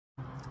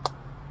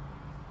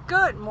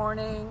Good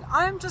morning.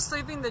 I'm just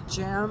leaving the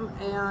gym,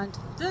 and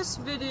this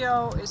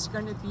video is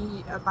going to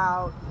be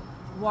about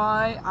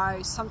why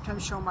I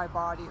sometimes show my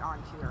body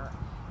on here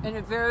in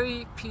a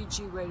very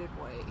PG rated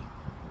way.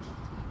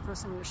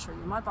 First I'm going to show you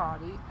my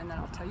body and then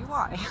I'll tell you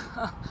why.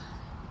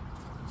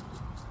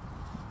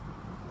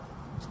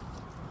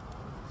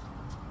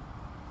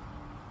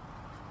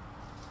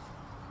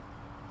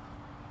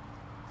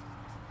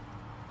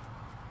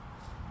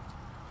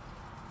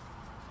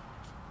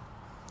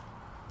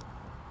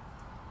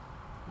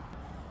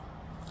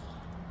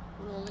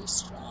 Really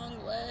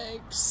strong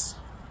legs.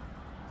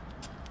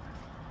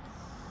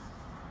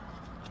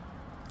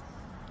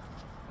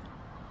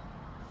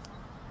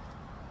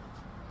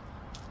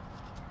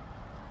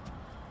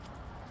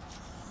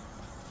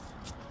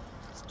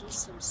 Let's do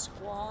some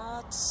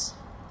squats.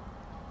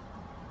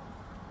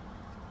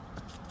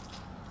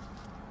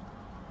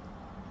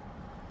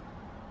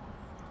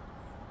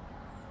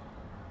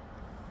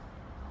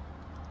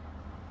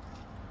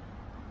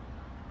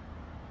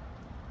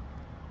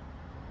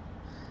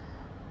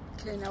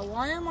 Okay, now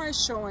why am I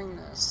showing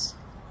this?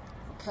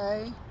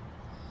 Okay,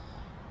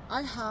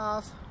 I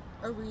have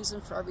a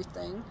reason for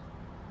everything.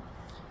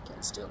 Okay,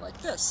 let's do it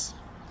like this.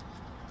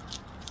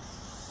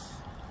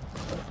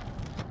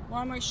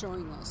 Why am I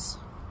showing this?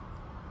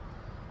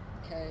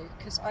 Okay,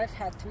 because I've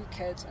had 3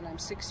 kids and I'm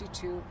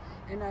 62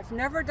 and I've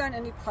never done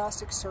any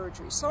plastic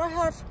surgery. So I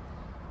have,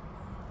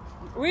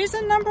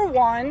 reason number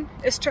 1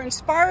 is to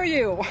inspire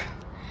you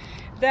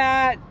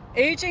that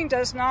aging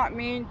does not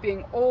mean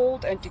being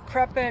old and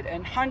decrepit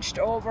and hunched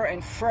over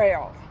and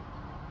frail.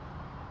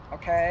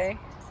 Okay?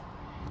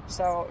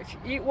 So if you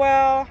eat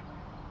well,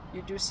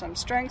 you do some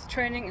strength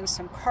training and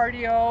some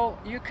cardio,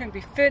 you can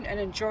be fit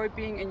and enjoy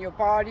being in your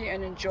body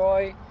and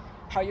enjoy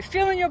how you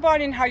feel in your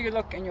body and how you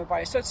look in your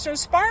body. So it's to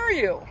inspire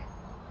you.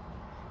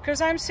 Because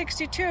I'm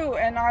 62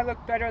 and I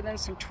look better than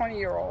some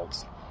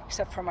 20-year-olds,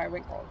 except for my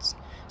wrinkles.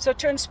 So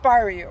to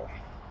inspire you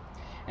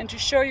and to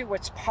show you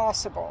what's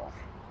possible.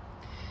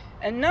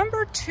 And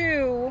number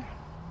 2,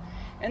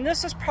 and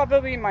this is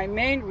probably my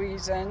main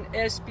reason,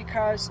 is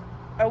because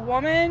a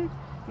woman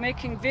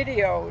making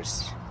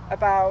videos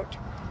about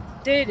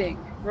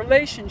dating,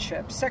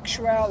 relationships,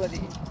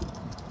 sexuality,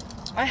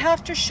 I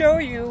have to show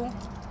you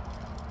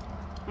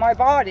my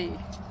body,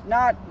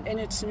 not in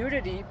its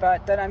nudity,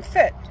 but that I'm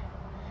fit,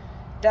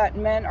 that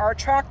men are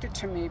attracted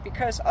to me,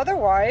 because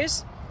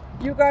otherwise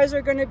you guys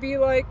are going to be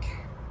like,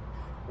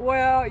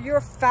 well, you're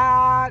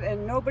fat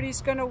and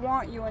nobody's going to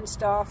want you and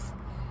stuff.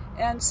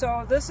 And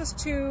so this is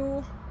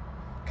to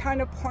kind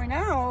of point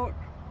out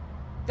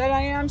that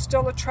I am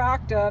still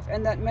attractive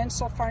and that men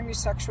still find me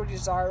sexually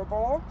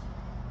desirable,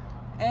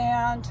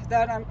 and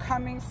that I'm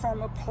coming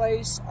from a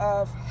place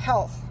of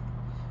health.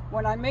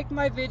 When I make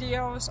my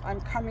videos,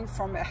 I'm coming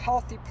from a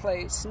healthy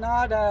place,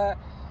 not a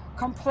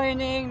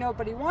complaining,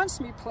 nobody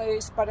wants me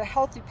place, but a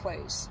healthy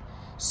place.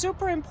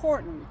 Super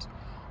important.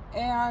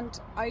 And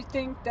I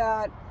think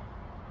that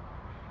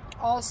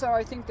also,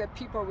 I think that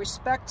people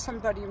respect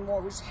somebody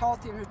more who's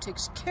healthy and who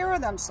takes care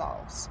of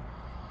themselves.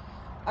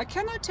 I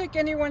cannot take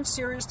anyone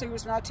seriously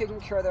who's not taking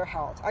care of their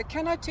health. I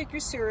cannot take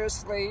you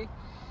seriously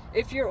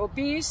if you're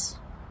obese,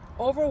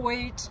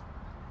 overweight,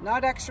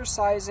 not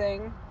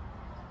exercising.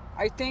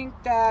 I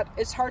think that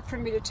it's hard for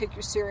me to take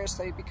you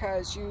seriously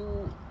because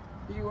you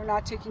are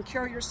not taking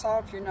care of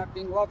yourself, you're not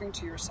being loving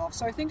to yourself.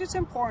 So I think it's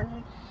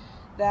important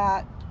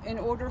that in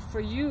order for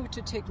you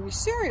to take me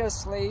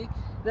seriously,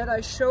 that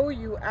I show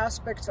you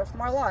aspects of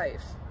my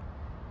life,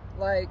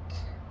 like,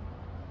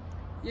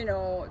 you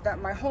know, that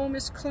my home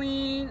is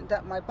clean,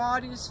 that my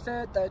body's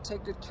fit, that I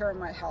take good care of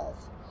my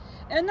health.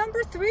 And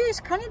number 3 is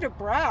kind of to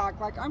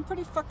brag, like I'm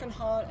pretty fucking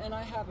hot and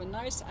I have a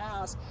nice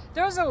ass.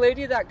 There was a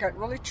lady that got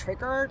really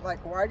triggered,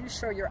 like, why do you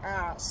show your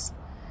ass?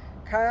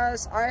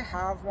 Because I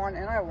have one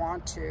and I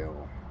want to,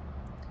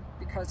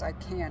 because I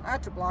can. I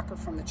had to block her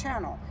from the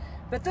channel.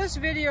 But this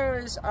video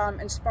is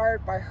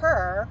inspired by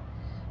her.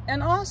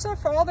 And also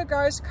for all the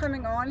guys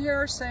coming on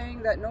here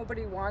saying that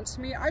nobody wants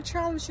me, I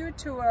challenge you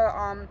to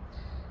a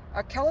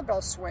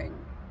kettlebell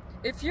swing.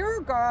 If you're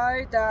a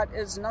guy that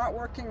is not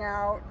working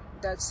out,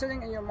 that's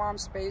sitting in your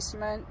mom's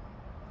basement,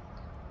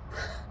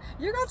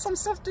 you got some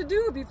stuff to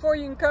do before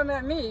you can come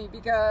at me,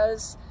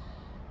 because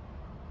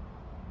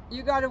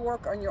you got to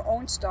work on your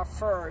own stuff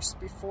first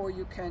before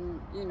you can,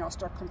 you know,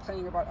 start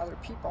complaining about other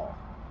people.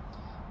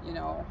 You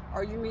know,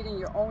 are you meeting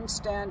your own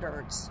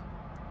standards?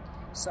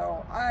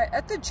 So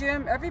at the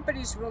gym,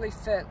 everybody's really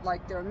fit.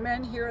 Like, there are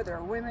men here, there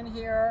are women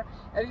here.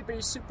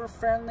 Everybody's super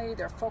friendly.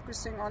 They're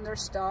focusing on their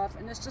stuff.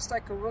 And it's just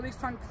like a really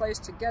fun place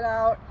to get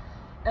out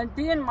and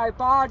be in my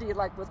body,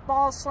 like with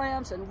ball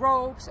slams and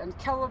ropes and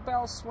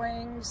kettlebell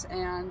swings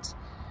and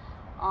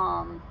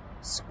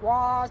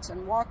squats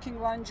and walking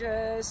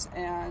lunges.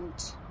 And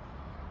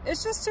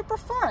it's just super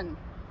fun.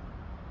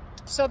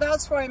 So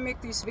that's why I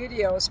make these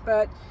videos.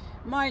 But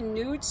my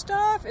nude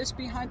stuff is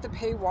behind the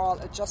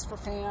paywall at Just for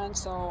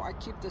Fans, so I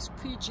keep this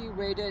PG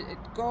rated.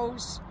 It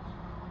goes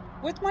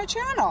with my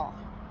channel.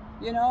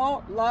 You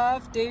know,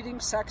 love, dating,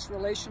 sex,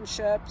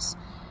 relationships,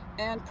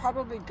 and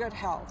probably good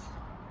health.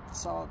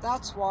 So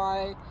that's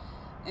why.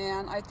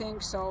 And I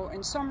think so,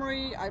 in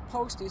summary, I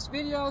post these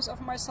videos of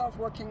myself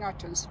working out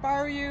to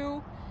inspire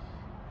you,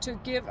 to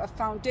give a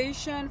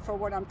foundation for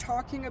what I'm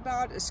talking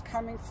about is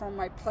coming from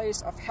my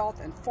place of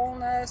health and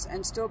fullness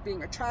and still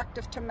being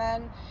attractive to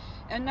men.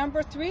 And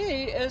number 3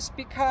 is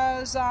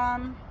because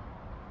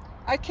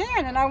I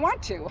can and I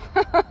want to.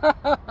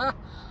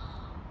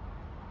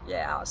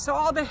 Yeah, so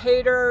all the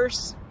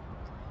haters,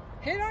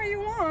 hate all you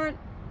want.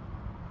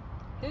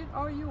 Hate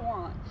all you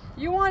want.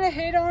 You want to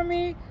hate on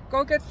me?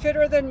 Go get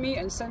fitter than me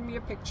and send me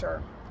a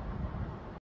picture.